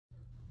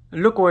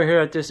Look over here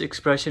at this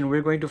expression.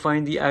 We're going to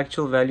find the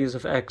actual values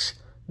of x,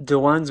 the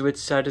ones which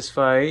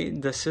satisfy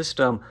the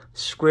system.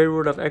 Square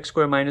root of x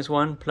squared minus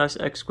 1 plus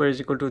x squared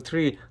is equal to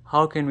 3.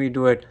 How can we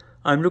do it?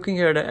 I'm looking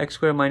here at an x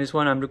squared minus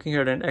 1. I'm looking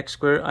here at an x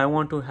squared. I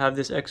want to have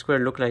this x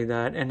squared look like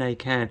that, and I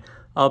can.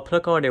 I'll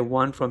pluck out a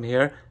 1 from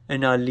here,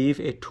 and I'll leave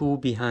a 2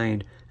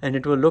 behind. And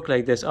it will look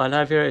like this. I'll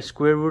have here a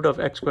square root of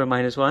x squared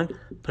minus 1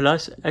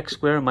 plus x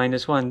squared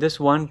minus 1. This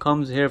 1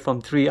 comes here from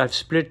 3. I've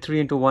split 3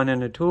 into 1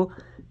 and a 2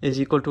 is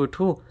equal to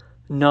 2.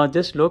 Now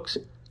this looks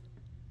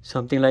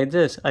something like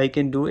this. I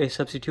can do a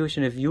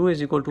substitution. If u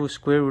is equal to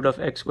square root of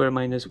x squared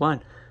minus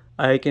 1,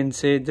 I can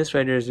say this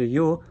right here is a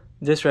u.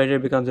 This right here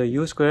becomes a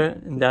u square,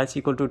 and that's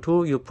equal to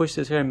 2. You push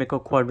this here and make a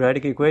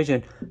quadratic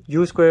equation.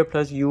 U square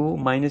plus u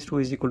minus 2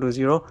 is equal to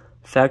 0.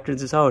 Factor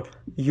this out.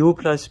 U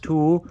plus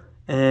 2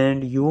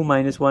 and u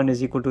minus 1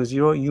 is equal to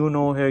 0. You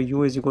know here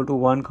u is equal to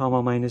 1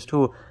 comma minus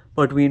 2.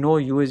 But we know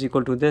u is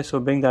equal to this, so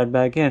bring that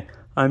back in.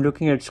 I'm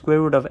looking at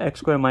square root of x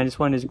squared minus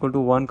 1 is equal to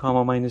 1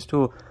 comma minus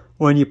 2.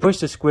 When you push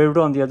the square root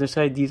on the other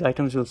side, these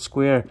items will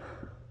square.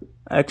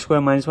 X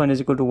squared minus 1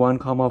 is equal to 1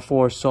 comma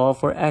 4. Solve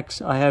for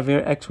x. I have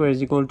here x squared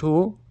is equal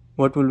to,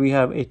 what will we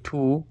have? A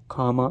 2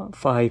 comma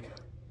 5.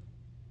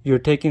 You're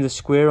taking the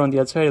square on the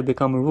other side, it'll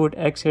become a root.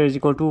 X here is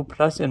equal to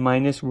plus and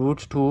minus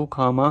root 2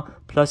 comma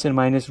plus and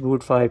minus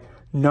root 5.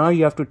 Now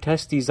you have to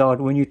test these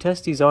out. When you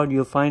test these out,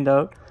 you'll find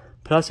out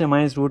plus and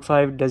minus root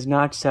 5 does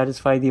not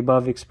satisfy the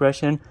above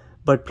expression,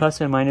 but plus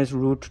and minus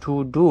root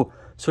 2 do.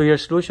 So your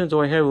solutions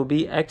over here will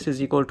be x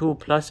is equal to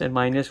plus and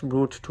minus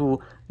root 2.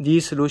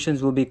 These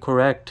solutions will be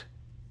correct.